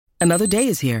Another day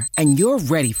is here, and you're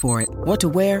ready for it. What to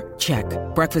wear? Check.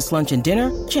 Breakfast, lunch, and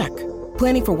dinner? Check.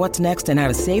 Planning for what's next and how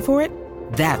to save for it?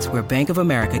 That's where Bank of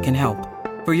America can help.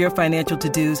 For your financial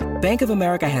to-dos, Bank of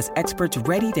America has experts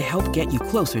ready to help get you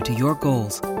closer to your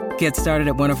goals. Get started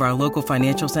at one of our local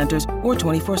financial centers or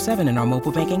 24/7 in our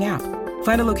mobile banking app.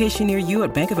 Find a location near you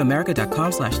at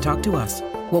bankofamerica.com/talktous.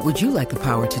 What would you like the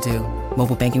power to do?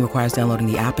 Mobile banking requires downloading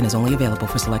the app and is only available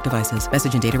for select devices.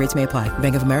 Message and data rates may apply.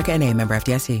 Bank of America N.A., member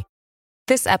FDIC.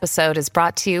 This episode is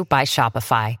brought to you by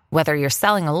Shopify. Whether you're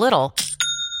selling a little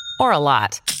or a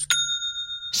lot,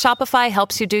 Shopify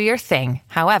helps you do your thing,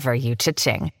 however you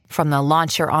cha-ching. From the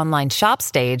launch your online shop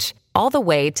stage, all the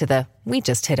way to the we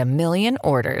just hit 1 million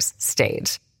orders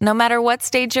stage. No matter what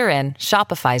stage you're in,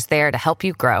 Shopify's there to help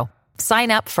you grow.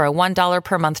 Sign up for a $1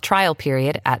 per month trial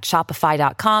period at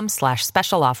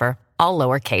shopify.com/special offer, all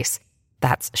lowercase.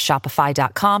 That's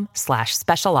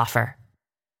shopify.com/special offer.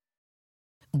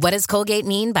 What does Colgate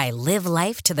mean by live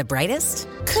life to the brightest?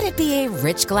 Could it be a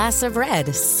rich glass of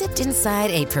red sipped inside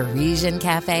a Parisian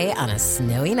cafe on a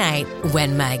snowy night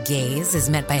when my gaze is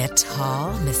met by a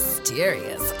tall,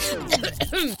 mysterious...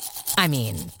 I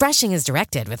mean, brushing is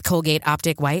directed with Colgate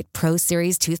Optic White Pro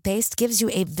Series toothpaste gives you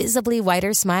a visibly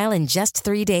whiter smile in just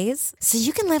 3 days, so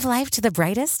you can live life to the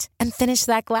brightest and finish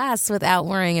that glass without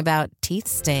worrying about teeth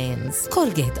stains.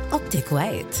 Colgate Optic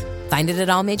White. Find it at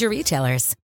all major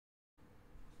retailers.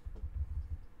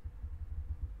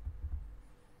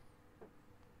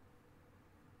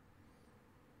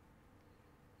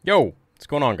 Yo, what's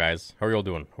going on, guys? How are y'all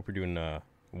doing? Hope you're doing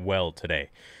well today.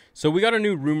 So we got a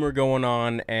new rumor going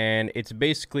on, and it's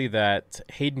basically that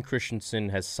Hayden Christensen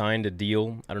has signed a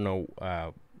deal. I don't know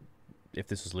if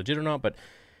this is legit or not, but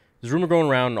there's a rumor going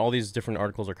around, and all these different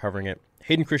articles are covering it.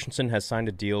 Hayden Christensen has signed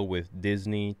a deal with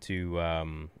Disney to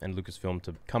and Lucasfilm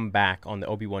to come back on the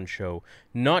Obi-Wan show,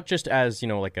 not just as,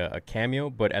 like a cameo,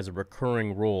 but as a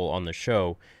recurring role on the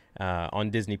show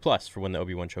on Disney Plus for when the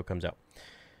Obi-Wan show comes out.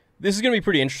 This is going to be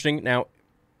pretty interesting. Now,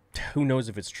 who knows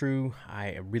if it's true?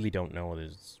 I really don't know.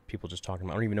 There's people just talking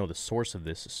about it. I don't even know the source of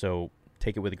this, so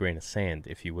take it with a grain of sand,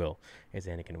 if you will, as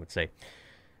Anakin would say.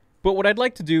 But what I'd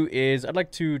like to do is I'd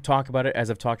like to talk about it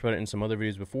as I've talked about it in some other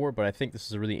videos before, but I think this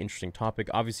is a really interesting topic.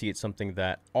 Obviously, it's something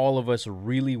that all of us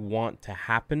really want to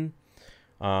happen.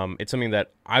 It's something that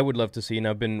I would love to see, and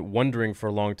I've been wondering for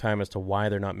a long time as to why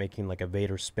they're not making like a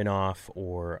Vader spin-off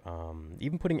or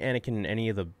even putting Anakin in any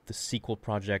of the sequel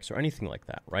projects or anything like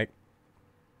that, right?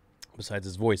 Besides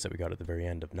his voice that we got at the very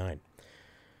end of 9.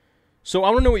 So I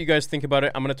want to know what you guys think about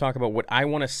it. I'm going to talk about what I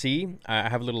want to see. I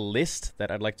have a little list that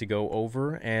I'd like to go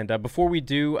over. And before we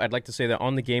do, I'd like to say that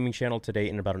on the gaming channel today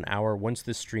in about an hour, once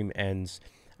this stream ends,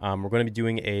 we're going to be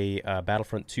doing a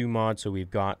Battlefront 2 mod. So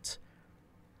we've got...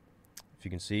 If you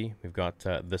can see, we've got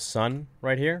the sun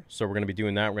right here. So we're going to be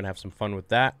doing that. We're going to have some fun with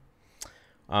that.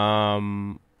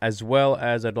 As well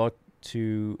as I'd like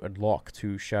to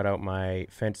shout out my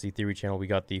Fantasy Theory channel. We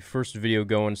got the first video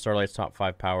going, Starlight's top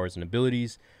 5 powers and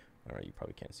abilities. All right, you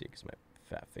probably can't see it because my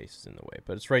fat face is in the way,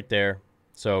 but it's right there.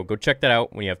 So go check that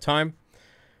out when you have time.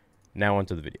 Now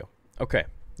onto the video. Okay.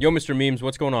 Yo, Mr. Memes,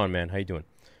 what's going on, man? How you doing?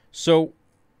 So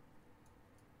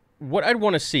what I'd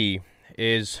want to see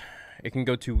is... It can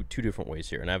go two different ways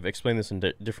here, and I've explained this in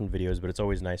different videos, but it's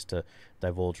always nice to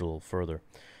divulge a little further.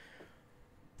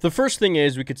 The first thing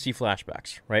is we could see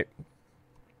flashbacks, right?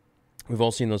 We've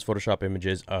all seen those Photoshop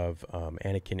images of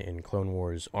Anakin in Clone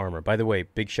Wars armor. By the way,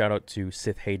 big shout out to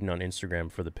Sith Hayden on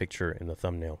Instagram for the picture in the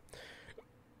thumbnail.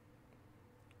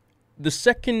 The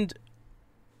second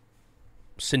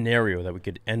scenario that we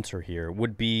could enter here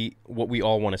would be what we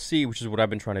all want to see, which is what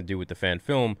I've been trying to do with the fan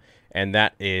film, and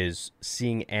that is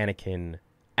seeing Anakin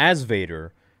as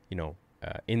Vader,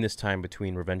 in this time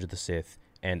between Revenge of the Sith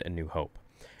and A New Hope.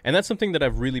 And that's something that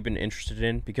I've really been interested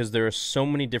in because there are so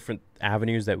many different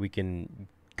avenues that we can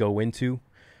go into.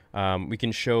 We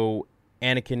can show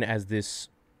Anakin as this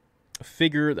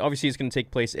figure. Obviously, it's going to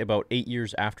take place about 8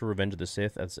 years after Revenge of the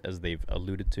Sith, as they've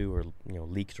alluded to or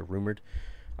leaked or rumored.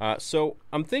 So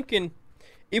I'm thinking,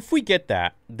 if we get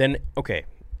that, then, okay,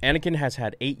 Anakin has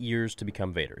had 8 years to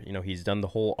become Vader. He's done the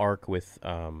whole arc with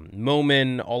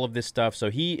Momin, all of this stuff. So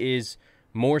he is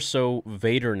more so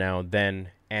Vader now than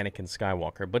Anakin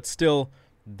Skywalker. But still,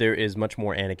 there is much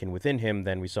more Anakin within him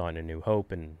than we saw in A New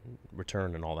Hope and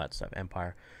Return and all that stuff,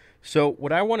 Empire. So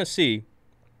what I want to see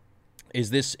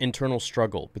is this internal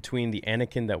struggle between the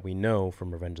Anakin that we know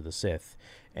from Revenge of the Sith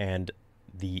and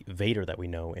the Vader that we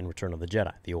know in Return of the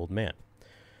Jedi, the old man.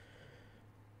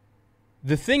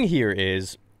 The thing here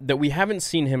is that we haven't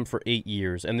seen him for 8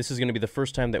 years, and this is going to be the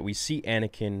first time that we see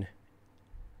Anakin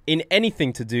in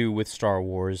anything to do with Star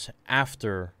Wars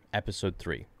after Episode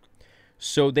 3.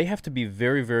 So they have to be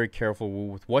very, very careful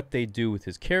with what they do with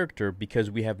his character because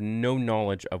we have no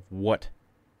knowledge of what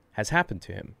has happened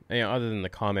to him, other than the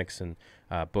comics and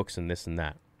books and this and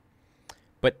that.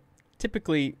 But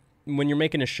typically, when you're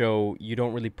making a show, you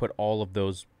don't really put all of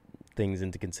those things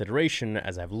into consideration,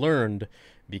 as I've learned,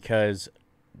 because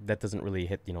that doesn't really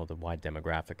hit, the wide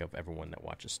demographic of everyone that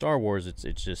watches Star Wars. It's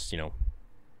just,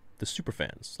 the super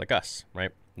fans like us, right?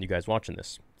 You guys watching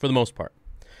this, for the most part.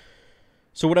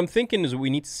 So what I'm thinking is what we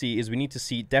need to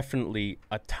see definitely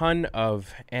a ton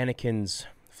of Anakin's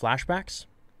flashbacks.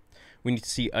 We need to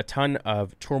see a ton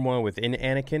of turmoil within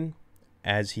Anakin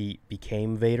as he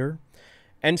became Vader.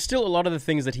 And still a lot of the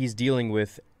things that he's dealing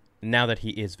with now that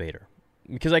he is Vader.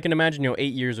 Because I can imagine,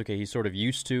 8 years, okay, he's sort of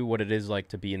used to what it is like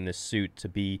to be in this suit, to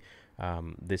be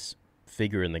this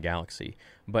figure in the galaxy.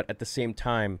 But at the same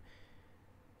time,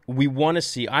 I want to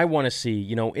see,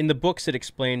 in the books it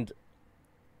explained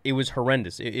it was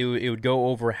horrendous. It would go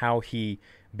over how he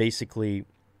basically,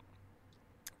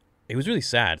 it was really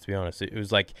sad, to be honest. It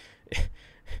was like,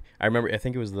 I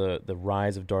think it was the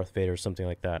Rise of Darth Vader or something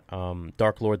like that.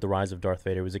 Dark Lord, The Rise of Darth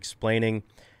Vader was explaining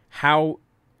how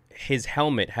his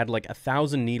helmet had like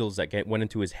 1,000 needles that went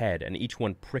into his head, and each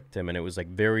one pricked him, and it was like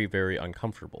very, very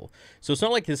uncomfortable. So it's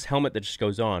not like his helmet that just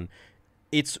goes on.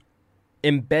 It's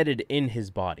embedded in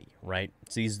his body, right?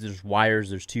 So there's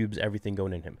wires, there's tubes, everything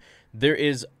going in him. There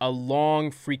is a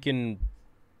long freaking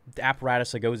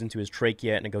apparatus that goes into his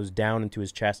trachea and it goes down into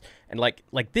his chest, and like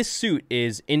this suit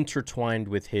is intertwined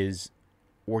with his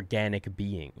organic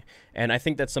being. And I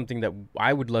think that's something that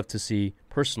I would love to see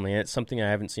personally, and it's something I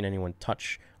haven't seen anyone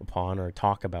touch upon or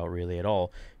talk about really at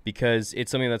all, because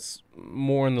it's something that's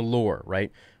more in the lore,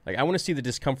 right? Like, I want to see the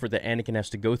discomfort that Anakin has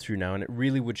to go through now, and it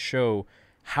really would show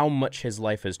how much his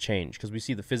life has changed, because we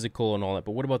see the physical and all that,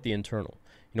 but what about the internal?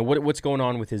 What's going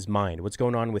on with his mind? What's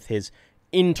going on with his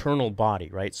internal body,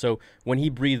 right? So when he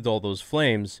breathed all those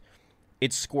flames,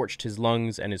 it scorched his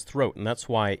lungs and his throat, and that's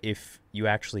why if you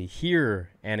actually hear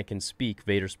Anakin speak,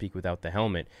 Vader speak without the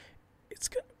helmet, it's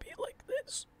going to be like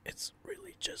this. It's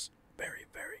really just very,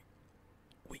 very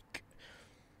weak.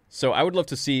 So I would love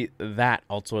to see that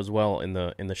also as well in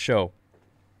the show,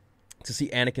 to see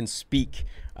Anakin speak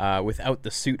without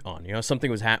the suit on. Something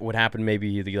would happen.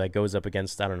 Maybe he goes up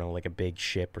against, I don't know, like a big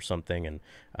ship or something, and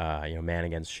man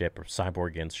against ship or cyborg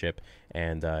against ship,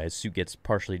 and his suit gets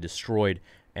partially destroyed.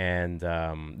 And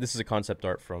this is a concept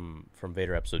art from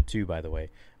Vader Episode 2, by the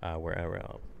way, where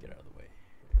I'll get out of the way.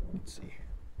 Let's see.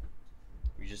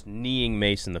 You're just kneeing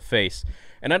Mace in the face.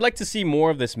 And I'd like to see more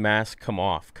of this mask come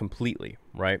off completely,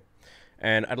 right?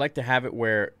 And I'd like to have it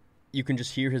where you can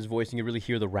just hear his voice and you really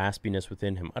hear the raspiness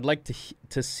within him. I'd like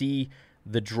to see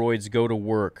the droids go to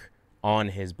work on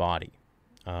his body.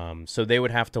 So they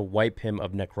would have to wipe him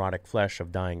of necrotic flesh,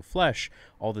 of dying flesh,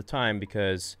 all the time,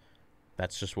 because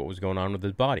that's just what was going on with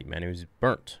his body, man. He was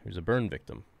burnt. He was a burn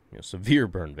victim, severe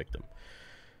burn victim.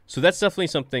 So that's definitely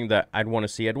something that I'd want to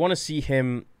see. I'd want to see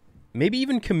him maybe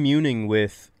even communing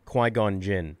with Qui-Gon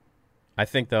Jinn. I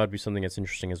think that would be something that's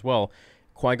interesting as well.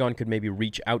 Qui-Gon could maybe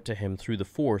reach out to him through the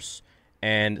Force,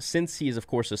 and since he is, of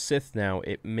course, a Sith now,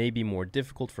 it may be more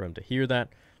difficult for him to hear that,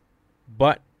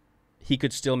 but he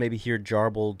could still maybe hear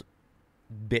jarbled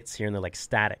bits here and there, like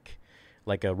static,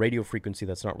 like a radio frequency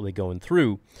that's not really going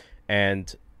through.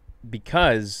 And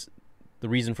because the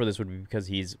reason for this would be because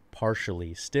he's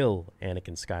partially still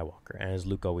Anakin Skywalker. And as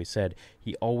Luke always said,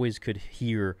 he always could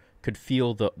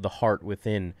feel the heart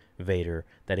within Vader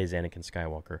that is Anakin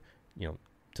Skywalker,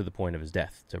 to the point of his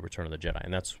death, to Return of the Jedi.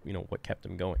 And that's, what kept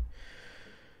him going.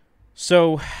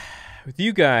 So with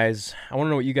you guys, I want to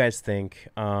know what you guys think.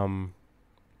 Tons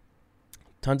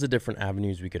of different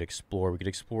avenues we could explore. We could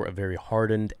explore a very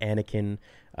hardened Anakin,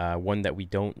 one that we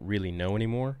don't really know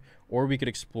anymore, or we could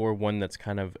explore one that's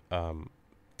kind of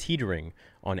teetering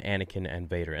on Anakin and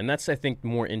Vader. And that's, I think,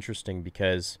 more interesting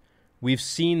because we've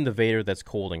seen the Vader that's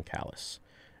cold and callous.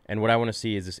 And what I want to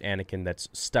see is this Anakin that's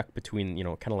stuck between,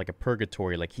 kind of like a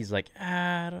purgatory. Like, he's like,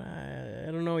 I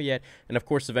don't know yet. And, of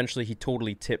course, eventually he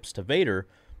totally tips to Vader.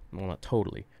 Well, not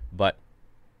totally, but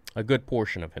a good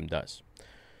portion of him does.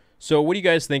 So what are you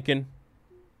guys thinking?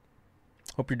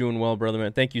 Hope you're doing well, brother,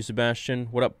 man. Thank you, Sebastian.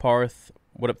 What up, Parth?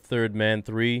 What up, Third Man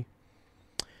 3?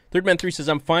 Third Man 3 says,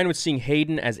 I'm fine with seeing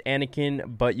Hayden as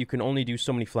Anakin, but you can only do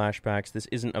so many flashbacks. This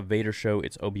isn't a Vader show,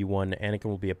 it's Obi-Wan. Anakin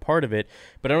will be a part of it,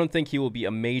 but I don't think he will be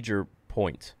a major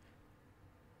point.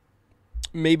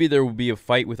 Maybe there will be a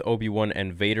fight with Obi-Wan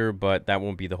and Vader, but that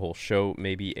won't be the whole show.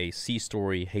 Maybe a C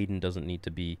story. Hayden doesn't need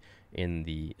to be in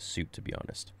the suit, to be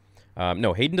honest.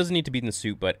 No, Hayden doesn't need to be in the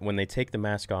suit, but when they take the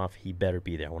mask off, he better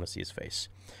be there. I want to see his face.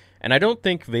 And I don't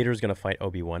think Vader's going to fight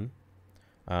Obi-Wan.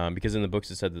 because in the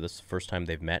books it said that this is the first time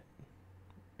they've met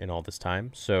in all this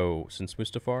time, so since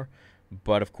Mustafar.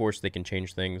 But of course they can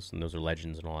change things, and those are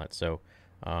legends and all that, so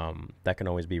that can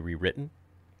always be rewritten.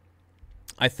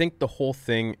 I think the whole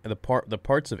thing, the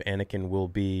parts of Anakin will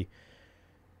be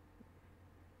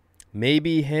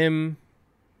maybe him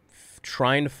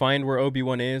trying to find where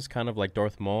Obi-Wan is, kind of like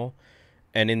Darth Maul,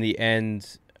 and in the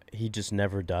end he just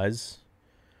never does.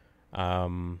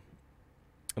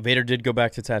 Vader did go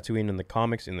back to Tatooine in the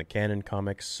comics, in the canon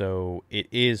comics, so it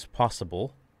is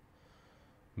possible,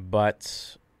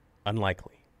 but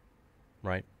unlikely,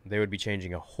 right? They would be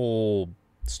changing a whole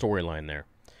storyline there.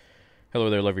 Hello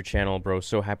there, love your channel, bro.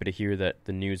 So happy to hear that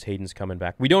the news Hayden's coming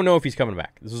back. We don't know if he's coming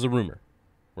back. This is a rumor.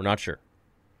 We're not sure.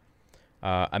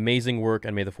 Amazing work,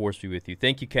 and may the Force be with you.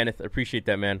 Thank you, Kenneth. I appreciate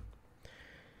that, man.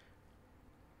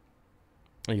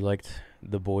 Oh, you liked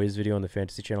the boys video on the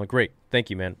Fantasy channel? Great. Thank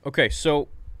you, man. Okay, so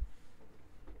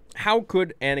how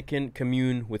could Anakin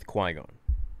commune with Qui-Gon?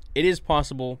 It is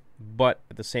possible, but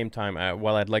at the same time,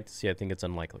 while I'd like to see, I think it's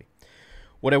unlikely.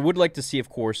 What I would like to see, of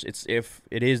course, it's if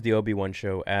it is the Obi-Wan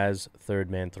show, as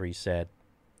Third Man 3 said.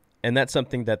 And that's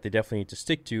something that they definitely need to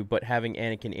stick to, but having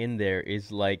Anakin in there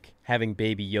is like having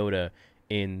Baby Yoda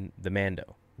in the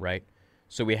Mando, right?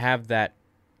 So we have that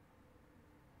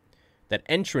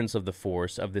entrance of the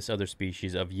Force, of this other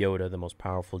species, of Yoda, the most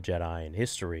powerful Jedi in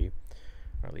history,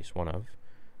 or at least one of.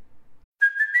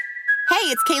 Hey,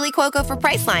 it's Kaylee Cuoco for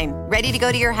Priceline. Ready to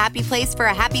go to your happy place for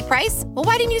a happy price? Well,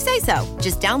 why didn't you say so?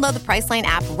 Just download the Priceline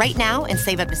app right now and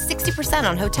save up to 60%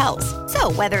 on hotels.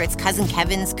 So whether it's Cousin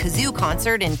Kevin's Kazoo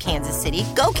Concert in Kansas City,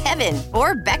 go Kevin,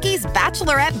 or Becky's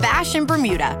Bachelorette Bash in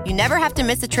Bermuda, you never have to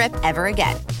miss a trip ever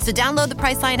again. So download the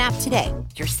Priceline app today.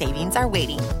 Your savings are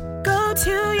waiting. Go to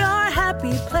your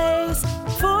happy place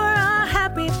for a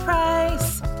happy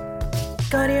price.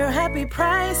 Go to your happy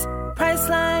price,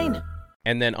 Priceline.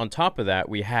 And then on top of that,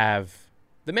 we have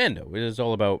the Mando. It is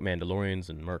all about Mandalorians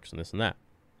and mercs and this and that.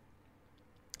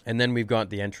 And then we've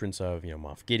got the entrance of,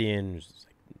 Moff Gideon, who's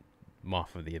like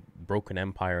Moff of the Broken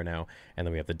Empire now. And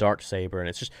then we have the Darksaber. And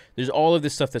it's just, there's all of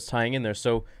this stuff that's tying in there.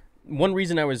 So one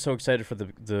reason I was so excited for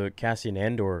the Cassian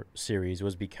Andor series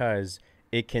was because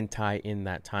it can tie in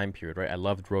that time period, right? I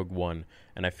loved Rogue One,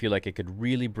 and I feel like it could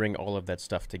really bring all of that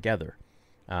stuff together.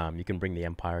 You can bring the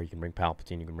Empire, you can bring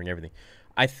Palpatine, you can bring everything.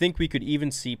 I think we could even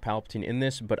see Palpatine in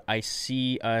this, but I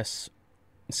see us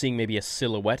seeing maybe a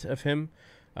silhouette of him,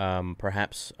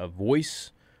 perhaps a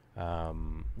voice.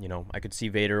 I could see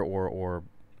Vader or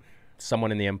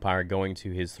someone in the Empire going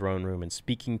to his throne room and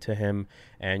speaking to him,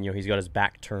 and he's got his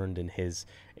back turned in his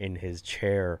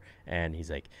chair, and he's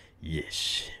like,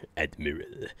 "Yes,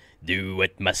 Admiral, do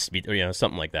what must be," or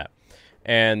something like that.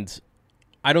 And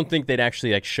I don't think they'd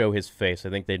actually show his face.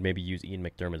 I think they'd maybe use Ian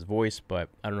McDermott's voice, but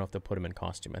I don't know if they'll put him in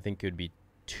costume. I think it would be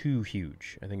too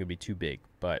huge. I think it would be too big,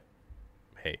 but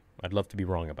hey, I'd love to be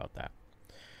wrong about that.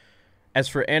 As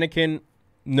for Anakin,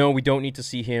 no, we don't need to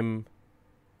see him.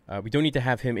 We don't need to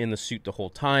have him in the suit the whole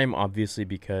time, obviously,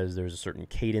 because there's a certain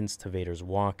cadence to Vader's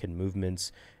walk and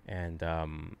movements, and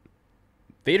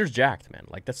Vader's jacked, man.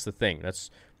 That's the thing. That's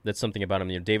something about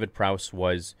him. David Prowse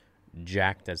was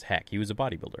jacked as heck. He was a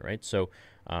bodybuilder, right? So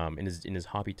in his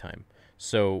hobby time.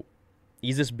 So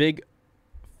he's this big,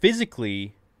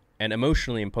 physically and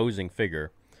emotionally imposing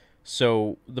figure.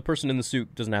 So the person in the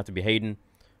suit doesn't have to be Hayden.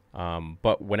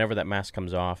 But whenever that mask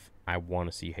comes off, I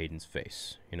want to see Hayden's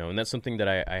face. And that's something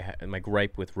that my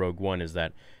gripe with Rogue One is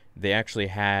that they actually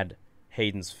had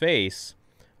Hayden's face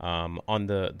on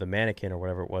the mannequin or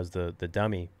whatever it was, the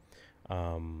dummy.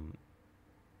 But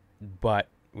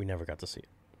we never got to see it.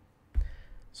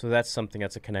 So that's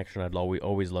a connection I'd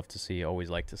always love to see, always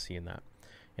like to see in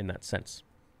that sense.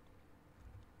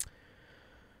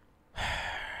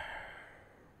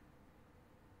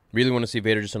 Really want to see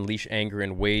Vader just unleash anger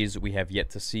in ways we have yet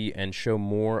to see and show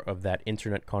more of that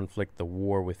internet conflict, the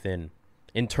war within.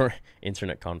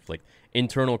 Internet conflict.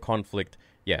 Internal conflict.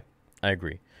 Yeah, I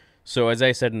agree. So as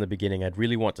I said in the beginning, I'd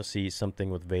really want to see something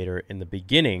with Vader in the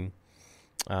beginning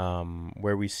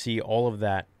where we see all of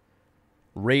that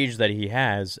rage that he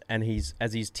has, and he's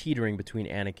teetering between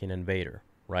Anakin and Vader,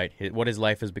 right? What his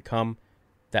life has become,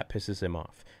 that pisses him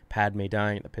off. Padme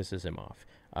dying, that pisses him off.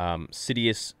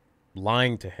 Sidious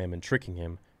lying to him and tricking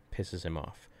him pisses him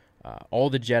off. All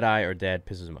the Jedi are dead,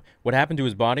 pisses him off. What happened to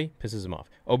his body pisses him off.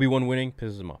 Obi-Wan winning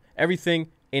pisses him off. Everything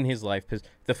in his life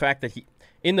the fact that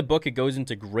in the book it goes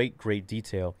into great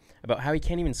detail about how he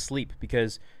can't even sleep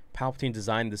because Palpatine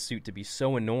designed the suit to be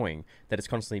so annoying that it's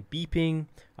constantly beeping.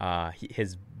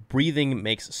 His breathing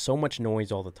makes so much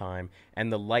noise all the time,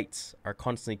 and the lights are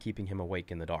constantly keeping him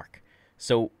awake in the dark.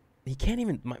 So he can't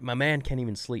even, my man can't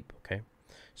even sleep, okay?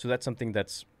 So that's something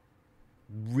that's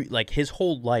like his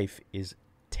whole life is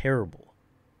terrible,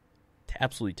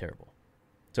 absolutely terrible.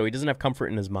 So he doesn't have comfort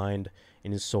in his mind,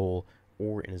 in his soul,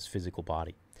 or in his physical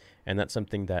body. And that's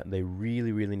something that they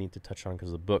really, really need to touch on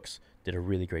because the books did a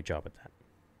really great job at that.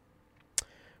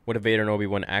 What if Vader and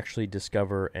Obi-Wan actually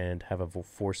discover and have a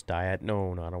forced dyad?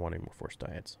 No, I don't want any more forced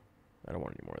dyads. I don't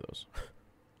want any more of those.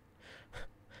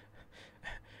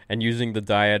 And using the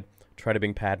dyad, try to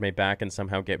bring Padme back and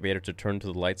somehow get Vader to turn to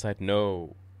the light side?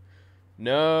 No.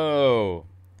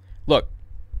 Look,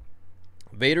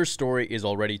 Vader's story is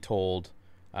already told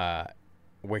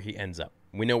where he ends up.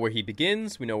 We know where he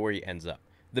begins. We know where he ends up.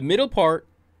 The middle part,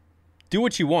 do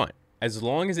what you want, as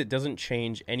long as it doesn't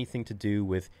change anything to do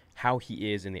with how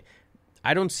he is.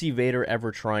 I don't see Vader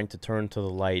ever trying to turn to the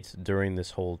light during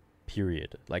this whole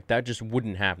period. Like, that just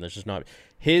wouldn't happen. That's just not...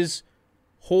 His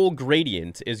whole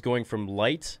gradient is going from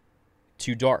light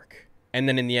to dark. And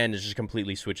then in the end, it just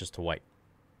completely switches to white,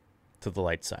 to the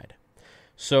light side.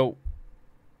 So,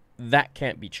 that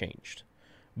can't be changed.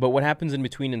 But what happens in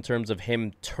between in terms of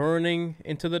him turning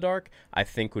into the dark, I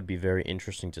think would be very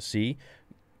interesting to see,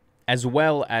 as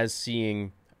well as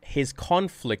seeing his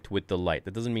conflict with the light.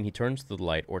 That doesn't mean he turns to the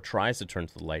light or tries to turn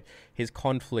to the light. His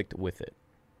conflict with it.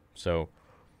 So,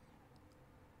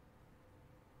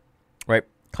 right,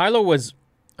 Kylo was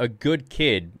a good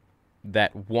kid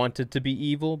that wanted to be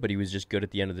evil, but he was just good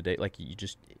at the end of the day. Like,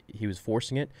 he was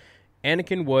forcing it.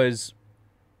 Anakin was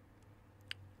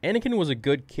a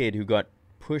good kid who got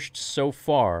pushed so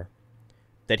far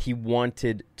that he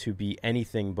wanted to be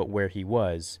anything but where he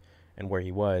was, and where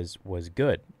he was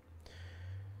good.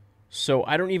 So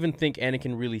I don't even think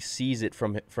Anakin really sees it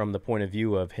from the point of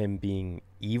view of him being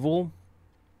evil.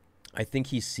 I think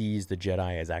he sees the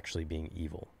Jedi as actually being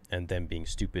evil and them being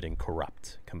stupid and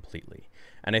corrupt completely.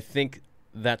 And I think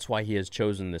that's why he has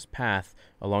chosen this path,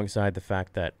 alongside the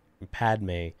fact that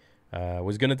Padme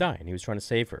was going to die, and he was trying to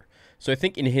save her. So I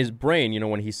think in his brain,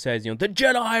 when he says, the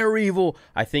Jedi are evil,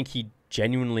 I think he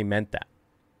genuinely meant that.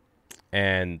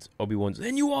 And Obi-Wan's,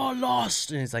 then you are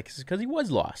lost. And it's like, because he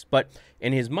was lost. But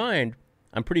in his mind,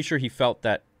 I'm pretty sure he felt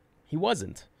that he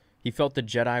wasn't. He felt the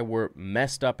Jedi were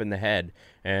messed up in the head,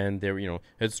 and they were,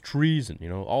 it's treason,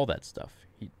 all that stuff.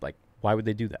 Why would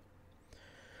they do that?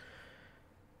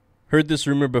 Heard this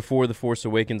rumor before The Force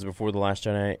Awakens, before The Last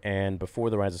Jedi, and before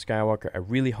The Rise of Skywalker. I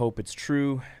really hope it's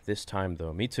true this time,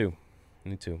 though. Me too.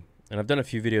 And I've done a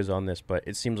few videos on this, but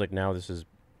it seems like now this is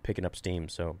picking up steam,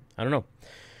 so I don't know.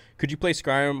 Could you play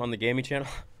Skyrim on the gaming channel?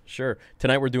 Sure.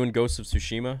 Tonight we're doing Ghosts of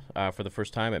Tsushima for the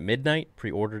first time at midnight.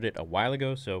 Pre-ordered it a while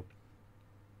ago, so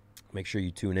make sure you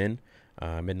tune in.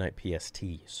 Midnight PST.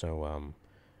 So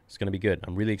it's going to be good.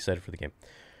 I'm really excited for the game.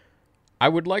 I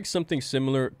would like something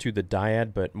similar to the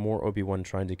dyad, but more Obi-Wan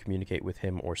trying to communicate with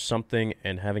him or something,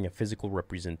 and having a physical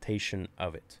representation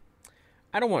of it.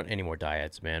 I don't want any more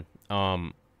dyads, man.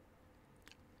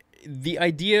 The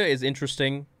idea is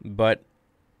interesting, but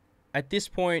at this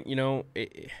point, I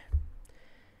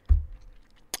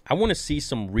want to see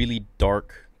some really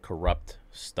dark, corrupt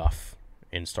stuff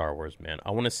in Star Wars, man.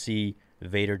 I want to see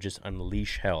Vader just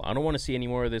unleash hell. I don't want to see any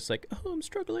more of this, I'm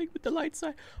struggling with the light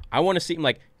side. I want to see him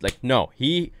no,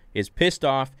 he is pissed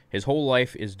off. His whole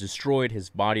life is destroyed.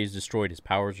 His body is destroyed. His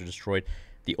powers are destroyed.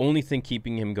 The only thing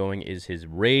keeping him going is his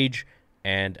rage,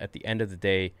 and at the end of the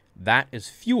day, that is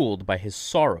fueled by his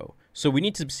sorrow. So we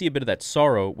need to see a bit of that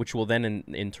sorrow, which will then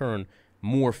in turn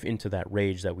morph into that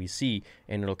rage that we see,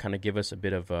 and it'll kind of give us a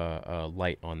bit of a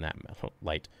light on that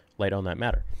light on that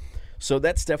matter. So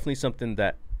that's definitely something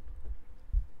that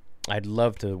I'd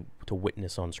love to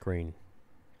witness on screen,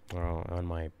 on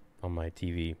my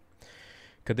TV.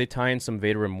 Could they tie in some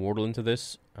Vader Immortal into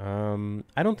this?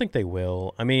 I don't think they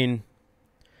will. I mean,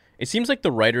 it seems like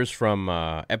the writers from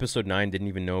Episode 9 didn't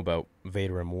even know about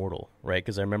Vader Immortal, right?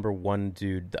 Because I remember one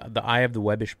dude, the Eye of the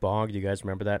Webbish Bog, do you guys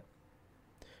remember that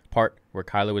part where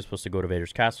Kylo was supposed to go to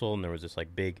Vader's castle, and there was this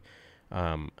big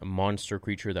monster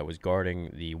creature that was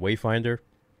guarding the Wayfinder?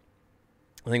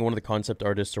 I think one of the concept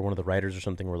artists or one of the writers or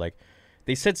something were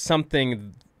they said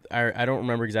something, I don't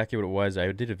remember exactly what it was.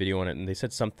 I did a video on it, and they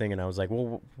said something, and I was like,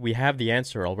 well, we have the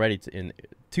answer already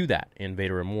to that in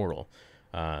Vader Immortal.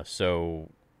 So,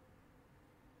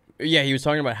 yeah, he was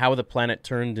talking about how the planet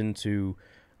turned into,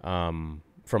 from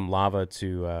lava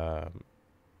to a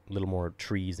little more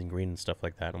trees and green and stuff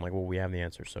like that. I'm like, well, we have the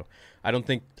answer. So I don't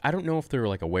know if they're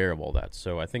aware of all that.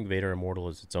 So I think Vader Immortal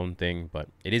is its own thing, but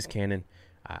it is canon.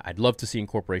 I'd love to see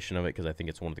incorporation of it because I think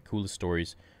it's one of the coolest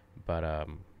stories. But at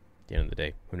the end of the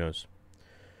day, who knows?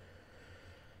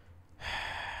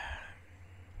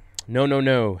 No.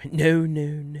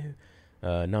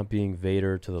 Not being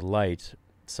Vader to the light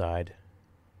side.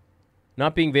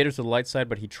 Not being Vader to the light side,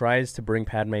 but he tries to bring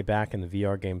Padme back and the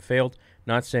VR game failed.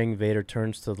 Not saying Vader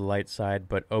turns to the light side,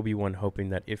 but Obi-Wan hoping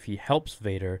that if he helps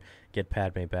Vader get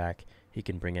Padme back, he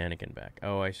can bring Anakin back.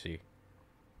 Oh, I see.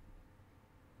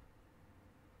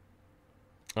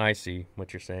 I see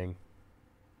what you're saying.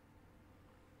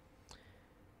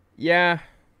 Yeah.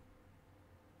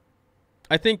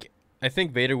 I think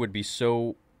Vader would be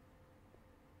so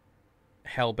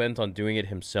hell-bent on doing it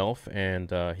himself,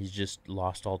 and he's just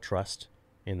lost all trust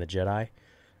in the Jedi,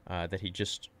 that he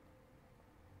just...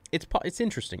 It's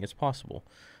interesting. It's possible.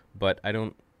 But I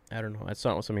don't know. That's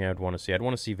not something I would want to see. I'd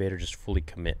want to see Vader just fully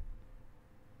commit.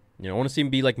 You know, I want to see him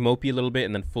be like mopey a little bit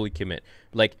and then fully commit.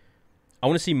 Like, I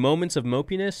want to see moments of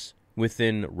mopiness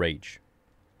within rage.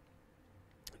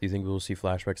 Do you think we will see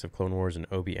flashbacks of Clone Wars and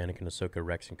Obi, Anakin, Ahsoka,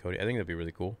 Rex, and Cody? I think that'd be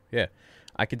really cool. Yeah.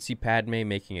 I could see Padme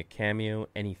making a cameo.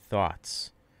 Any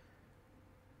thoughts?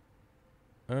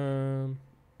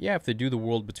 Yeah, if they do the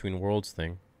World Between Worlds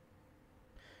thing.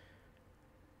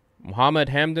 Muhammad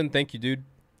Hamdan, thank you, dude.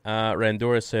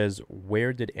 Randora says,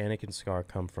 where did Anakin Scar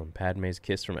come from? Padme's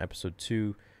kiss from episode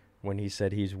 2 when he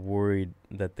said he's worried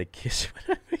that the kiss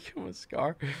would make him a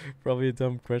Scar. Probably a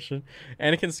dumb question.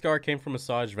 Anakin Scar came from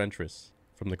Asajj Ventress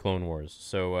from the Clone Wars.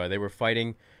 So they were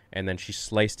fighting, and then she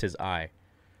sliced his eye.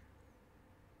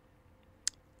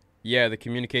 Yeah, the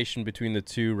communication between the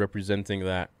two representing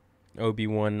that.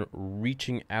 Obi-Wan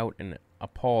reaching out and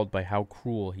appalled by how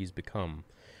cruel he's become.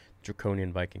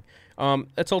 Draconian Viking.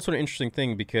 That's also an interesting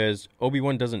thing because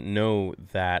Obi-Wan doesn't know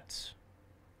that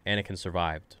Anakin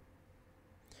survived.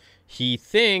 He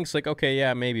thinks, like, okay,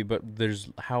 yeah, maybe, but there's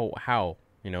how?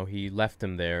 You know, he left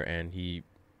him there and he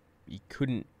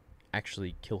couldn't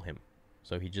actually kill him.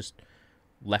 So he just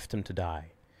left him to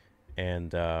die.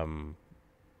 And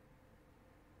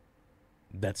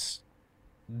that's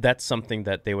something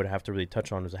that they would have to really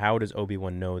touch on, is how does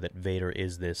Obi-Wan know that Vader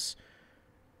is this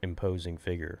imposing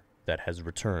figure that has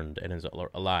returned and is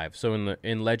alive? So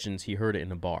in Legends, he heard it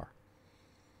in a bar.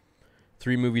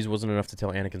 3 movies wasn't enough to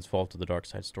tell Anakin's fall to the dark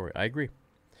side story. I agree.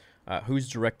 Who's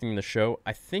directing the show?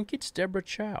 I think it's Deborah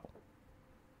Chow.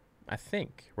 I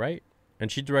think, right?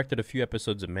 And she directed a few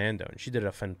episodes of Mando, and she did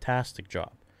a fantastic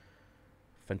job.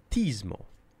 Fantismo.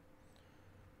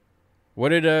 What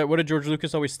did George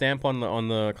Lucas always stamp on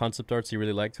the concept arts he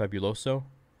really liked? Fabuloso.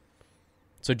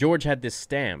 So George had this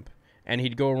stamp, and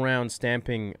he'd go around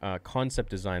stamping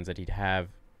concept designs that he'd have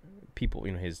people,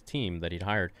 you know, his team that he'd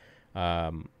hired,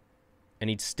 and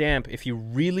he'd stamp, if you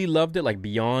really loved it, like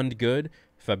beyond good,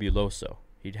 Fabuloso.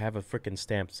 He'd have a freaking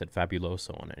stamp that said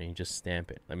Fabuloso on it, and he'd just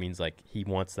stamp it. That means, like, he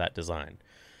wants that design.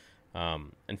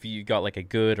 And if you got, like, a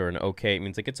good or an okay, it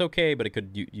means, like, it's okay, but it could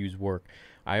use work.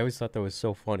 I always thought that was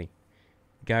so funny.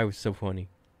 The guy was so funny.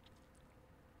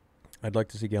 I'd like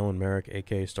to see Galen Merrick,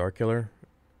 a.k.a. Starkiller.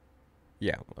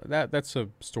 Yeah, that's a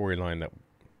storyline that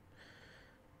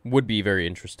would be very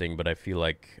interesting, but I feel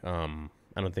like I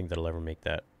don't think that'll ever make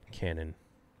that canon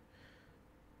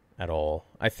at all.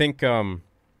 I think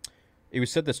it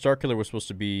was said that Starkiller was supposed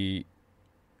to be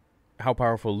how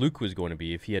powerful Luke was going to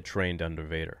be if he had trained under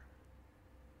Vader.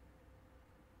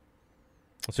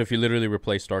 So if you literally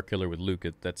replace Starkiller with Luke,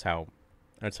 that's how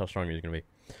strong he's going to be.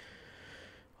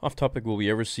 Off topic, will we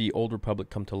ever see Old Republic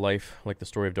come to life like the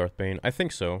story of Darth Bane? I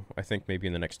think so. I think maybe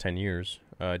in the next 10 years.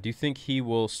 Do you think he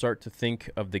will start to think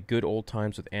of the good old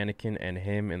times with Anakin and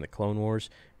him in the Clone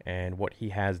Wars and what he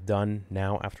has done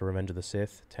now after Revenge of the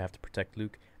Sith to have to protect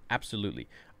Luke? Absolutely.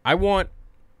 I want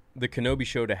the Kenobi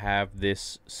show to have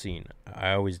this scene.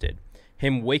 I always did.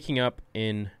 Him waking up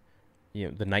in, you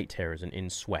know, the night terrors and in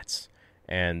sweats.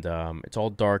 And it's all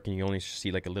dark and you only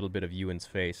see like a little bit of Ewan's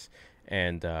face.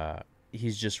 And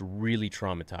he's just really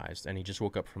traumatized, and he just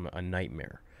woke up from a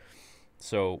nightmare.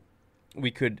 So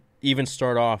we could even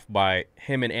start off by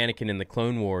him and Anakin in the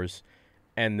Clone Wars,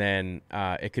 and then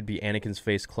it could be Anakin's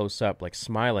face close up, like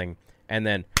smiling, and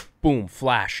then boom,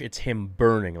 flash, it's him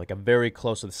burning, like a very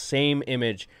close, the same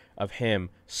image of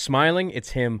him smiling, it's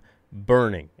him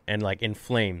burning and like in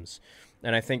flames.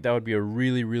 And I think that would be a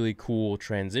really, really cool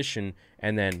transition,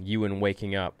 and then Ewan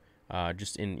waking up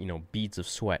just in, you know, beads of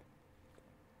sweat.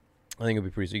 I think it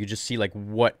would be pretty. So you could just see like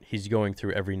what he's going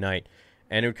through every night,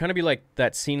 and it would kind of be like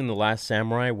that scene in The Last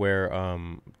Samurai where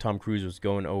Tom Cruise was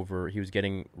going over. He was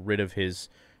getting rid of his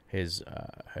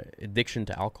addiction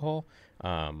to alcohol,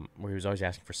 where he was always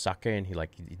asking for sake, and he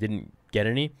didn't get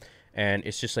any. And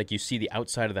it's just like you see the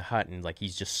outside of the hut, and like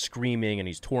he's just screaming and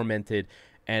he's tormented.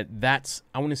 And I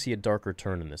want to see a darker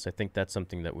turn in this. I think that's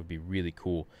something that would be really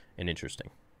cool and interesting.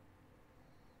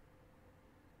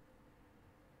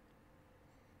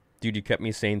 Dude, you kept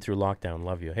me sane through lockdown.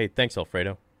 Love you. Hey, thanks,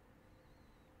 Alfredo.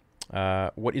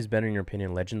 What is better in your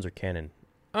opinion, Legends or canon?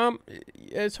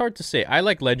 It's hard to say. I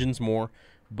like Legends more,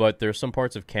 but there are some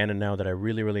parts of canon now that I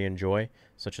really, really enjoy,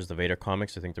 such as the Vader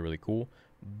comics. I think they're really cool.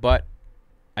 But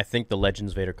I think the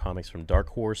Legends Vader comics from Dark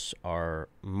Horse are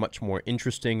much more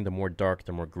interesting. They're more dark,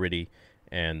 they're more gritty,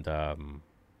 and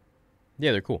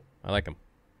yeah, they're cool. I like them.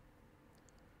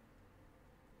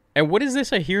 And what is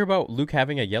this I hear about Luke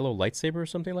having a yellow lightsaber or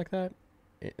something like that?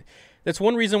 That's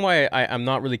one reason why I'm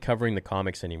not really covering the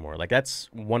comics anymore. Like, that's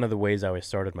one of the ways I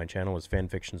started my channel was fan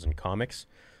fictions and comics.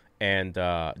 And,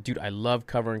 dude, I love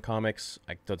covering comics.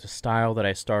 Like, the style that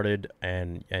I started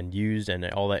and used and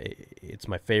all that, it's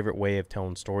my favorite way of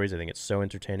telling stories. I think it's so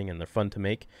entertaining and they're fun to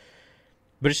make.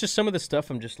 But it's just some of the stuff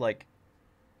I'm just like...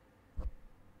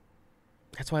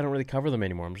 That's why I don't really cover them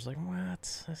anymore. I'm just like,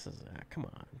 what? This is... come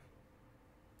on.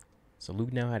 So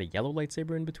Luke now had a yellow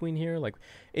lightsaber in between here. Like,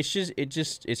 it's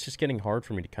just getting hard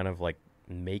for me to kind of like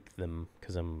make them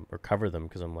or cover them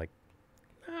because I'm like,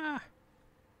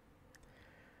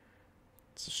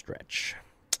 it's a stretch.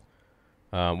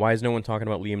 Why is no one talking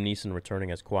about Liam Neeson returning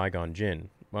as Qui-Gon Jinn?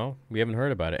 Well, we haven't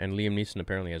heard about it, and Liam Neeson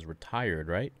apparently has retired,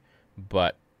 right?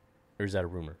 Or is that a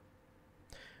rumor?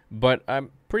 But I'm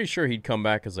pretty sure he'd come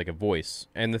back as like a voice.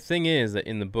 And the thing is that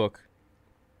in the book,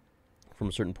 from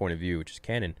a certain point of view, which is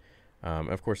canon.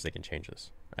 Of course, they can change this.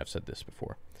 I've said this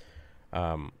before.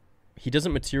 He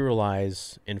doesn't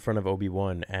materialize in front of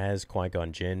Obi-Wan as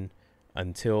Qui-Gon Jinn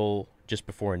until just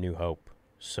before A New Hope.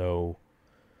 So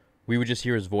we would just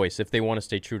hear his voice if they want to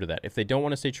stay true to that. If they don't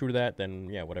want to stay true to that, then,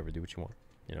 yeah, whatever. Do what you want,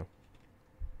 you know.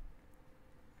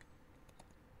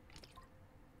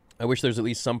 I wish there's at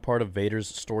least some part of Vader's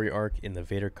story arc in the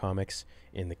Vader comics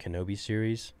in the Kenobi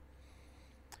series.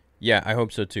 Yeah, I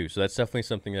hope so too. So that's definitely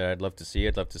something that I'd love to see.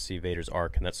 I'd love to see Vader's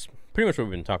arc, and that's pretty much what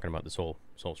we've been talking about this whole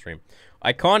stream.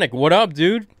 Iconic, what up,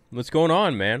 dude? What's going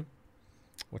on, man?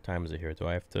 What time is it here? Do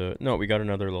I have to... No, we got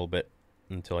another little bit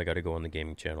until I got to go on the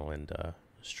gaming channel and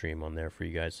stream on there for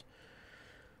you guys.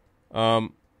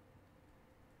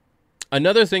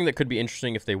 Another thing that could be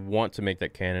interesting if they want to make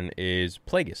that canon is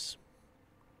Plagueis.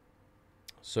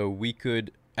 So we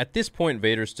could... At this point,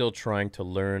 Vader's still trying to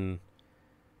learn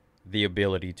the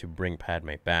ability to bring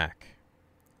Padme back.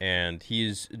 And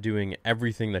he's doing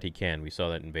everything that he can. We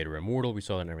saw that in Vader Immortal. We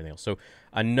saw that in everything else. So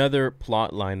another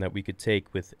plot line that we could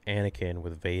take with Anakin,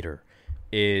 with Vader,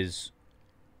 is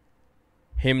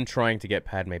him trying to get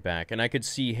Padme back. And I could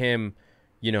see him,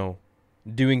 you know,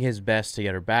 doing his best to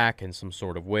get her back in some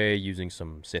sort of way, using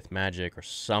some Sith magic or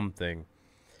something.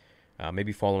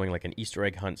 Maybe following like an Easter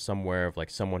egg hunt somewhere of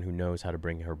like someone who knows how to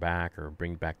bring her back or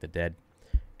bring back the dead.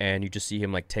 And you just see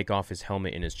him like take off his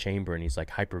helmet in his chamber and he's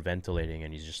like hyperventilating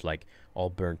and he's just like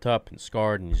all burnt up and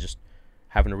scarred and he's just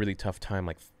having a really tough time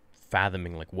like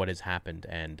fathoming like what has happened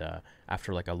and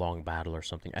after like a long battle or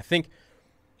something. I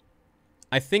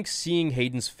think seeing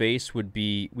Hayden's face would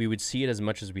be, we would see it as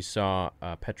much as we saw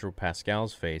Pedro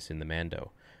Pascal's face in the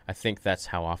Mando. I think that's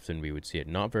how often we would see it.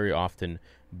 Not very often,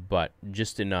 but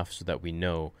just enough so that we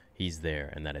know he's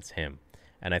there and that it's him.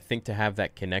 And I think to have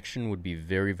that connection would be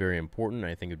very, very important.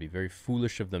 I think it would be very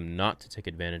foolish of them not to take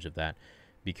advantage of that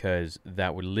because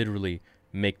that would literally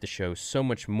make the show so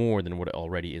much more than what it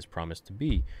already is promised to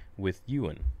be with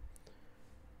Ewan.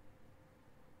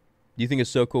 Do you think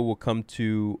Ahsoka will come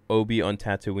to Obi on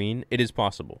Tatooine? It is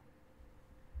possible.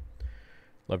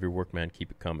 Love your work, man.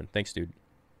 Keep it coming. Thanks, dude.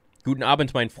 Guten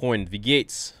Abend, mein Freund. Wie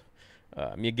geht's?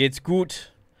 Mir geht's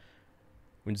gut.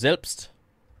 Und selbst?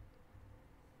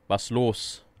 Was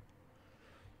los?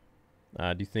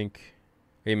 Do you think...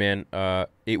 Hey, man,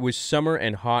 it was summer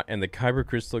and hot, and the Kyber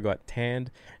crystal got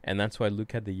tanned, and that's why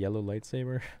Luke had the yellow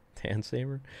lightsaber, tan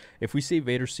saber. If we see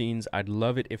Vader scenes, I'd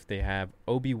love it if they have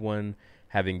Obi-Wan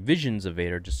having visions of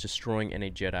Vader just destroying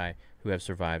any Jedi who have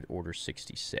survived Order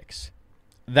 66.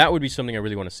 That would be something I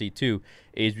really want to see, too,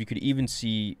 is we could even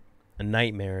see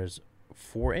nightmares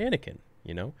for Anakin,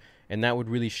 you know? And that would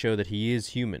really show that he is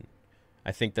human.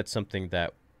 I think that's something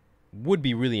that would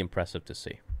be really impressive to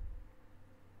see.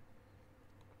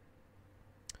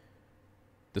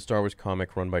 The Star Wars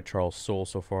comic run by Charles Soule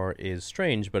so far is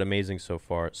strange but amazing so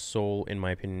far. Soule, in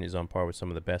my opinion, is on par with some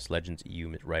of the best Legends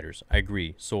EU writers. I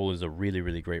agree. Soule is a really,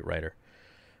 really great writer.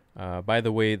 By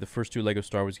the way, the first two LEGO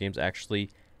Star Wars games actually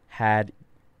had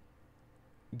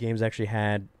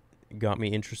got me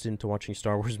interested into watching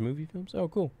Star Wars movie films. Oh,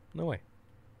 cool. No way.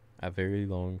 A very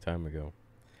long time ago.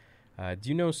 Do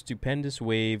you know Stupendous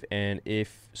Wave? And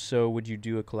if so, would you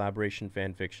do a collaboration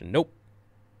fan fiction? Nope.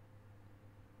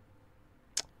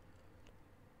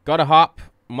 Gotta hop.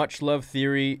 Much love,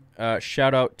 Theory.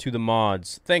 Shout out to the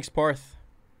mods. Thanks, Parth.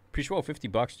 Appreciate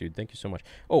 $50, dude. Thank you so much.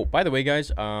 Oh, by the way,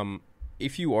 guys,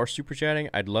 if you are super chatting,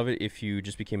 I'd love it if you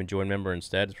just became a join member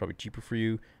instead. It's probably cheaper for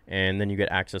you, and then you get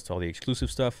access to all the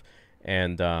exclusive stuff.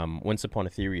 And Once Upon a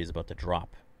Theory is about to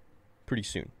drop pretty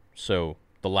soon. So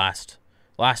the last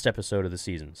episode of the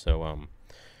season. So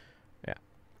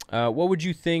yeah. What would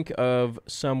you think of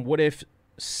some what if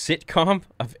sitcom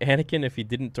of Anakin if he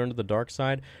didn't turn to the dark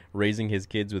side, raising his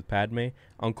kids with Padme,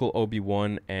 Uncle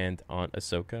Obi-Wan, and Aunt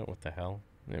Ahsoka? What the hell?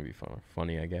 That'd be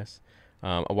funny, I guess.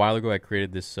 A while ago, I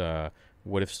created this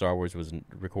what if Star Wars was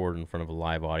recorded in front of a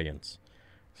live audience.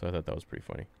 So I thought that was pretty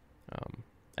funny.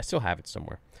 I still have it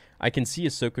somewhere. I can see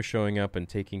Ahsoka showing up and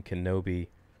taking Kenobi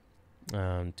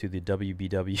to the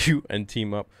WBW and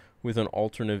team up with an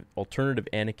alternative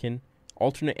Anakin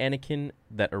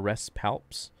that arrests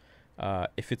Palps.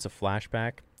 If it's a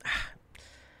flashback,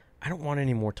 I don't want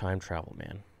any more time travel,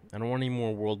 man. I don't want any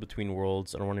more world between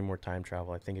worlds. I don't want any more time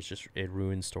travel. I think it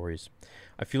ruins stories.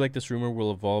 I feel like this rumor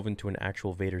will evolve into an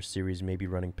actual Vader series, maybe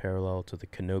running parallel to the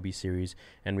Kenobi series,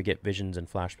 and we get visions and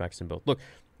flashbacks in both. Look,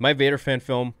 my Vader fan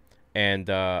film and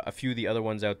a few of the other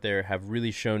ones out there have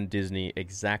really shown Disney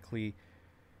exactly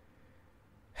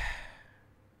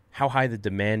how high the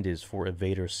demand is for a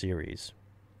Vader series.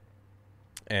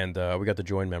 And we got the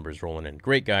join members rolling in.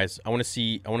 Great, guys. I want to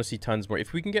see tons more.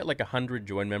 If we can get like 100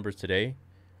 join members today,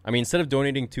 I mean, instead of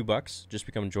donating $2, just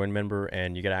become a join member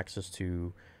and you get access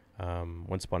to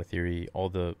Once Upon a Theory, all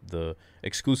the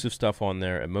exclusive stuff on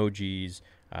there, emojis,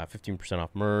 15% off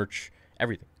merch,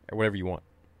 everything, whatever you want.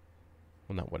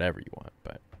 Well, not whatever you want,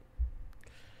 but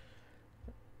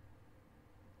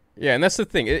yeah. And that's the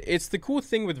thing. It's the cool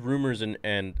thing with rumors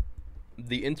and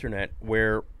the internet,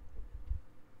 where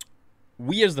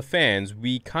we as the fans,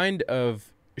 we kind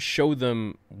of show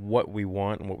them what we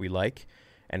want and what we like,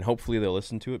 and hopefully they'll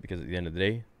listen to it, because at the end of the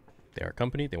day, they are a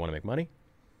company. They want to make money.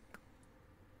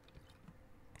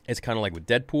 It's kind of like with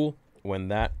Deadpool, when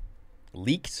that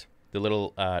leaked, the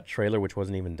little trailer, which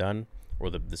wasn't even done, or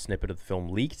the snippet of the film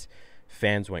leaked,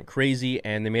 fans went crazy,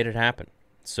 and they made it happen.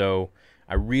 So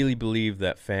I really believe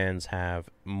that fans have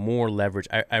more leverage.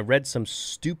 I read some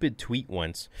stupid tweet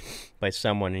once by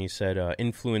someone, and he said,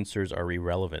 influencers are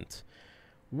irrelevant.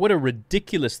 What a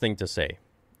ridiculous thing to say.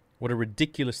 What a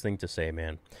ridiculous thing to say,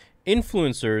 man.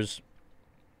 Influencers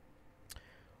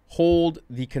hold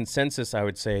the consensus, I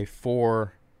would say,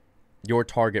 for your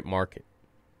target market.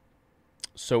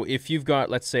 So if you've got,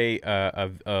 let's say,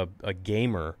 a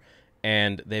gamer,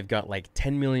 and they've got like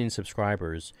 10 million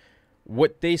subscribers,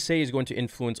 what they say is going to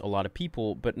influence a lot of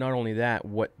people. But not only that,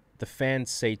 what the fans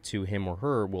say to him or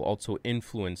her will also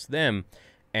influence them,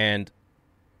 and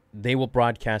they will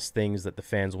broadcast things that the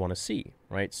fans want to see,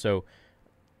 right? So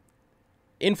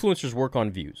influencers work on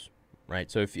views,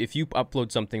 right? So if you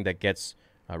upload something that gets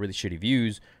really shitty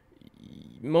views,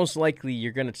 most likely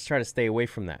you're going to try to stay away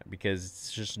from that, because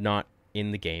it's just not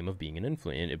in the game of being an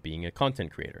influencer, of being a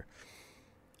content creator.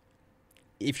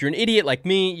 If you're an idiot like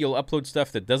me, you'll upload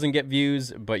stuff that doesn't get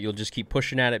views, but you'll just keep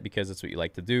pushing at it because that's what you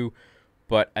like to do.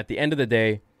 But at the end of the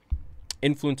day,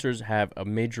 influencers have a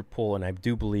major pull, and I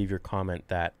do believe your comment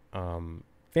that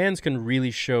fans can really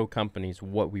show companies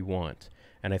what we want.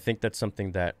 And I think that's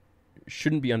something that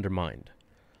shouldn't be undermined.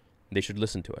 They should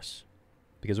listen to us,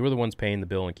 because we're the ones paying the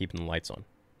bill and keeping the lights on.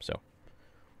 So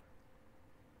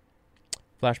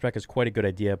flashback is quite a good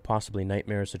idea, possibly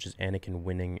nightmares such as Anakin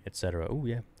winning, etc. Oh,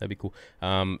 yeah, that'd be cool.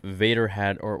 Vader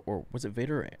had, or was it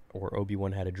Vader or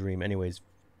Obi-Wan had a dream? Anyways,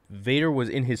 Vader was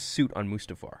in his suit on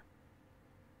Mustafar.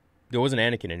 There wasn't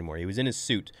Anakin anymore. He was in his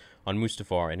suit on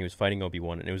Mustafar, and he was fighting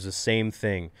Obi-Wan, and it was the same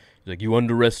thing. He's like, you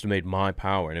underestimate my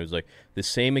power. And it was like the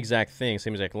same exact thing,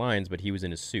 same exact lines, but he was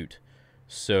in his suit.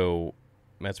 So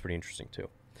that's pretty interesting, too.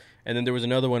 And then there was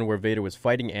another one where Vader was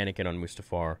fighting Anakin on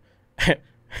Mustafar, and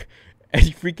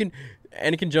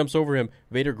Anakin jumps over him.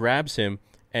 Vader grabs him,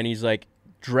 and he's like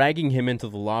dragging him into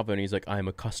the lava, and he's like, I'm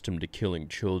accustomed to killing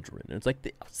children. And it's like,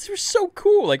 they're so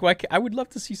cool. Like, I would love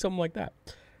to see something like that.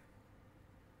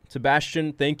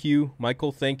 Sebastian, thank you.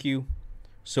 Michael, thank you.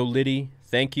 So Liddy,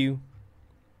 thank you.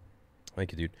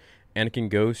 Thank you, dude. Anakin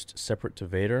Ghost, separate to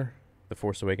Vader, the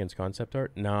Force Awakens concept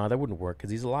art? Nah, that wouldn't work, because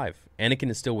he's alive. Anakin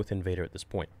is still within Vader at this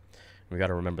point. We got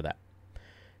to remember that.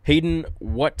 Hayden,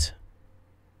 what?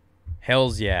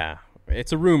 Hells yeah.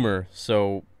 It's a rumor,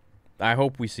 so I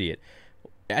hope we see it.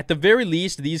 At the very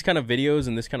least, these kind of videos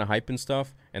and this kind of hype and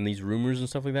stuff, and these rumors and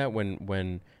stuff like that,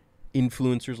 when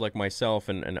influencers like myself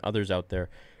and others out there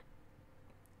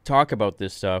talk about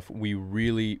this stuff, we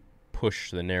really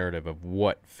push the narrative of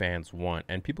what fans want.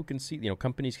 And people can see,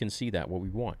 companies can see that, what we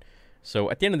want. So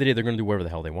at the end of the day, they're going to do whatever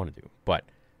the hell they want to do. But,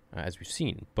 as we've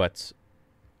seen,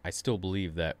 I still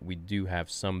believe that we do have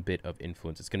some bit of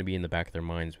influence. It's going to be in the back of their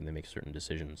minds when they make certain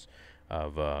decisions.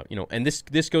 and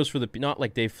this goes for not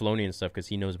like Dave Filoni and stuff, because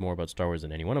he knows more about Star Wars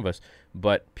than any one of us,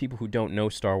 but people who don't know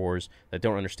Star Wars, that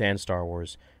don't understand Star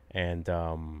Wars. And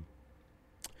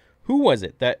who was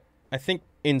it that, I think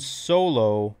in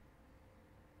Solo,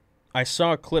 I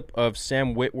saw a clip of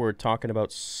Sam Witwer talking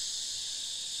about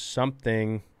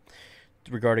something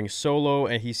regarding Solo,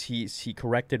 and he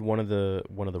corrected one of the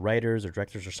writers or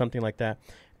directors or something like that.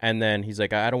 And then he's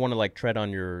like, I don't want to like tread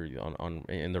on your on,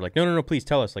 and they're like, no, please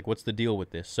tell us, like, what's the deal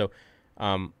with this? So,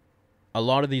 a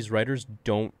lot of these writers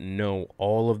don't know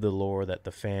all of the lore that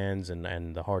the fans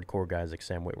and the hardcore guys like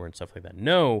Sam Witwer and stuff like that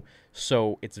know.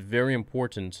 So it's very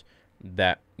important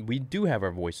that we do have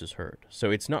our voices heard.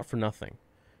 So it's not for nothing.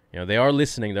 They are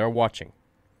listening, they are watching.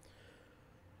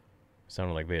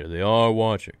 Sounded like Vader. They are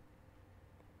watching.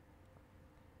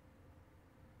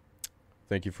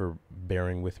 Thank you for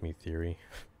bearing with me, Theory.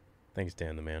 Thanks,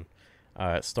 Dan the Man.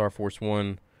 Star Force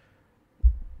 1,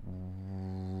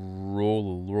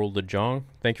 Roll the Jong.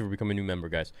 Thank you for becoming a new member,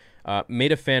 guys.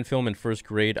 Made a fan film in first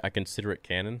grade. I consider it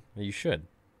canon. You should.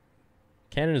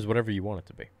 Canon is whatever you want it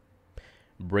to be.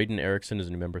 Braden Erickson is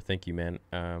a new member. Thank you, man.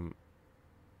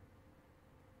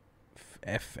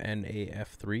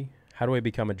 FNAF3. How do I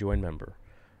become a join member?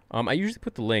 I usually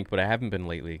put the link, but I haven't been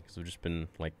lately because I've just been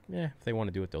like, if they want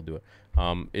to do it, they'll do it.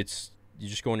 You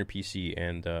just go on your PC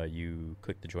and you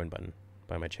click the join button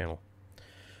by my channel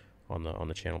on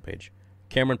the channel page.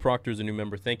 Cameron Proctor is a new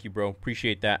member. Thank you, bro.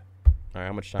 Appreciate that. All right,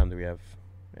 how much time do we have?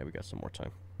 Yeah, we got some more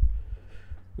time.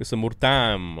 With some more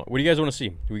time. What do you guys want to see?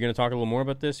 Are we going to talk a little more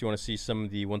about this? You want to see some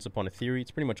of the Once Upon a Theory?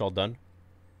 It's pretty much all done.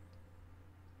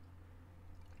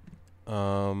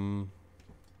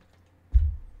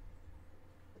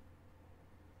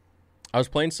 I was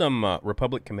playing some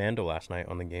Republic Commando last night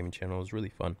on the gaming channel. It was really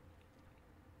fun.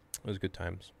 It was good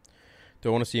times. Do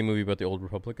I want to see a movie about the old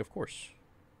Republic? Of course.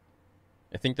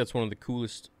 I think that's one of the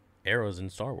coolest eras in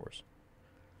Star Wars.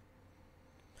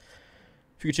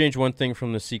 If you could change one thing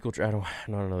from the sequel... not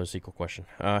another sequel question.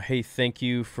 Hey, thank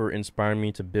you for inspiring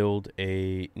me to build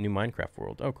a new Minecraft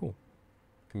world. Oh, cool.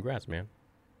 Congrats, man.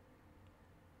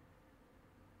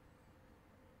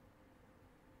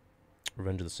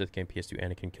 Revenge of the Sith game, PS2,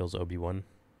 Anakin kills Obi-Wan.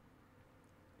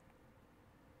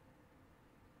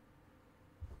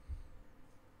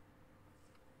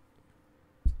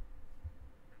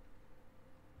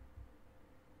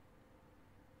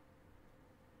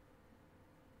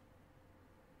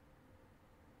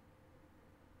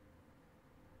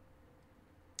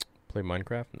 Play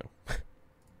Minecraft? No.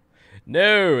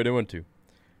 No, I don't want to.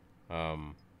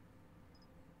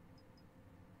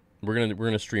 We're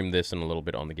gonna stream this in a little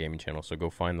bit on the gaming channel, so go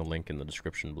find the link in the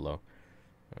description below.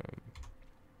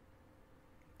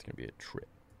 It's gonna be a trip.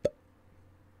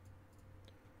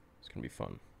 It's gonna be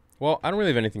fun. Well, I don't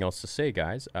really have anything else to say,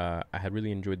 guys. I had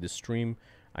really enjoyed this stream.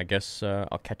 I guess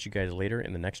I'll catch you guys later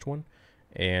in the next one.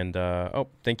 And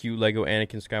thank you, Lego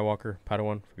Anakin Skywalker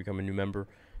Padawan, for becoming a new member.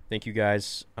 Thank you,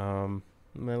 guys. Am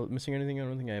I missing anything? I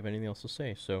don't think I have anything else to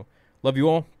say. So, love you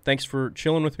all. Thanks for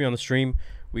chilling with me on the stream.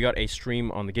 We got a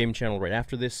stream on the gaming channel right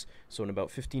after this, so in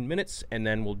about 15 minutes, and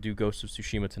then we'll do Ghost of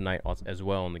Tsushima tonight as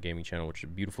well on the gaming channel, which is a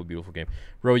beautiful, beautiful game.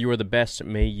 Bro, you are the best.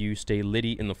 May you stay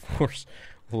litty in the Force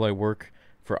while I work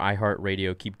for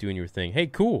iHeartRadio. Keep doing your thing. Hey,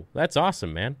 cool. That's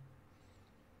awesome, man.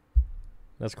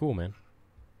 That's cool, man.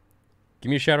 Give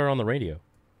me a shout out on the radio.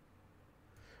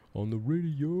 On the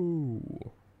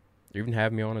radio. You even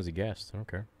have me on as a guest.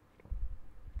 Okay.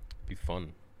 Be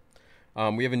fun.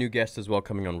 We have a new guest as well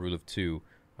coming on Rule of Two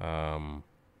at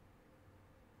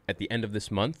the end of this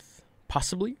month,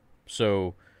 possibly.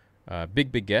 So,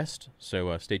 big guest.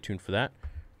 So, stay tuned for that.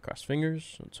 Cross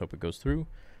fingers. Let's hope it goes through.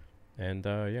 And,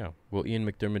 yeah. Will Ian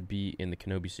McDiarmid be in the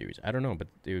Kenobi series? I don't know, but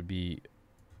it would be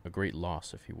a great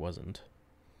loss if he wasn't.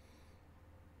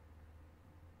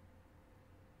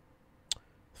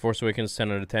 Force Awakens,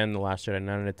 10 out of 10. The Last Jedi,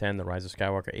 9 out of 10. The Rise of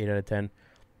Skywalker, 8 out of 10.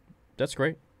 That's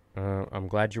great. I'm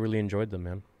glad you really enjoyed them,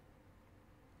 man.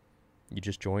 You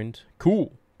just joined?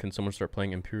 Cool. Can someone start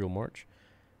playing Imperial March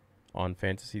on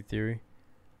Fantasy Theory?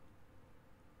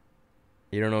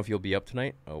 You don't know if you'll be up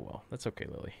tonight? Oh, well. That's okay,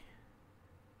 Lily.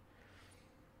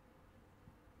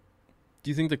 Do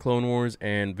you think the Clone Wars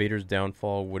and Vader's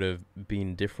downfall would have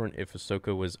been different if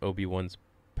Ahsoka was Obi-Wan's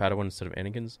Padawan instead of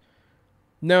Anakin's?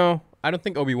 No, I don't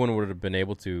think Obi-Wan would have been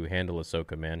able to handle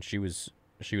Ahsoka, man. She was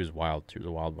wild, too,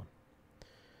 the wild one.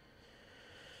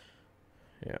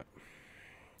 Yeah.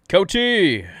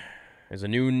 Coty is a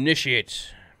new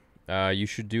initiate. You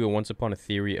should do a Once Upon a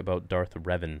Theory about Darth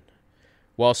Revan.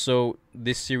 Well, so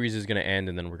this series is going to end,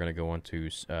 and then we're going to go on to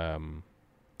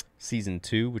Season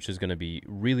 2, which is going to be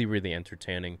really, really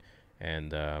entertaining.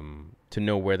 And to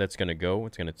know where that's going to go,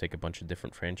 it's going to take a bunch of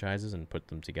different franchises and put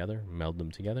them together, meld them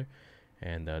together,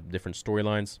 and different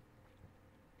storylines.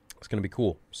 It's going to be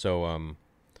cool. So I'm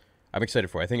excited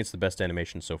for it. I think it's the best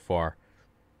animation so far.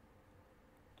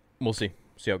 We'll see.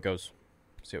 See how it goes.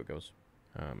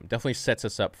 Definitely sets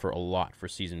us up for a lot for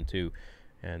Season 2.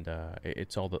 And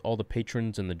it's all the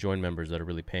patrons and the join members that are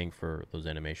really paying for those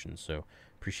animations. So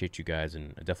appreciate you guys,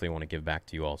 and I definitely want to give back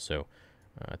to you all. So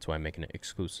that's why I'm making it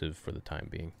exclusive for the time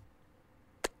being.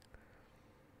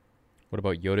 What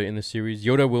about Yoda in the series?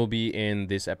 Yoda will be in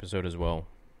this episode as well,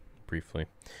 briefly.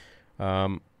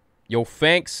 Yo,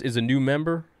 Fanks is a new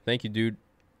member. Thank you, dude.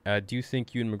 Do you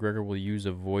think Ewan McGregor will use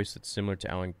a voice that's similar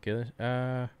to Alan Gillis?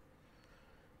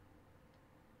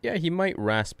 Yeah, he might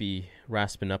rasping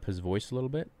up his voice a little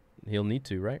bit. He'll need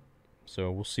to, right?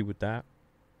 So we'll see with that.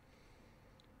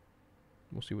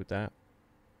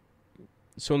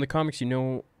 So in the comics, you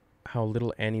know how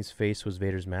little Annie's face was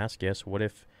Vader's mask? Yes. What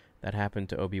if that happened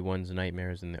to Obi-Wan's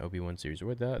nightmares in the Obi-Wan series?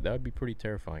 That would be pretty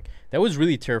terrifying. That was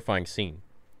really terrifying scene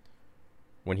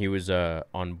when he was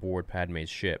on board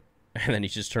Padme's ship, and then he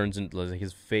just turns into, like,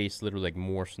 his face literally like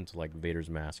morphs into like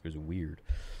Vader's mask. It was weird.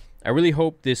 I really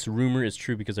hope this rumor is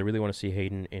true because I really want to see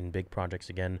Hayden in big projects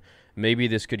again. Maybe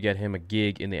this could get him a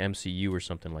gig in the MCU or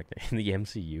something like that. In the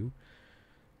MCU?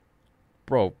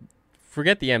 Bro,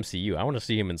 forget the MCU. I want to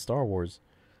see him in Star Wars.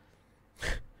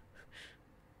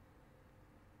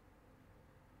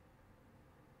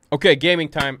 Okay, gaming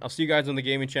time. I'll see you guys on the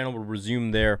gaming channel. We'll resume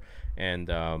there. And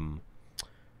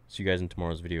see you guys in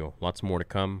tomorrow's video. Lots more to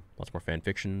come. Lots more fan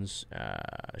fictions.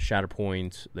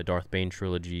 Shatterpoint, the Darth Bane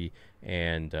trilogy,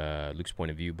 and Luke's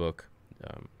Point of View book.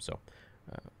 So,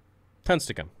 tons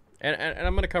to come. And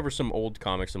I'm going to cover some old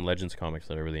comics, some Legends comics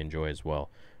that I really enjoy as well.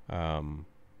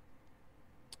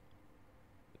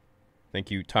 Thank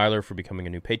you, Tyler, for becoming a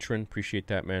new patron. Appreciate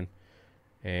that, man.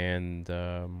 And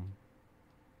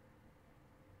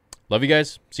love you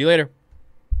guys. See you later.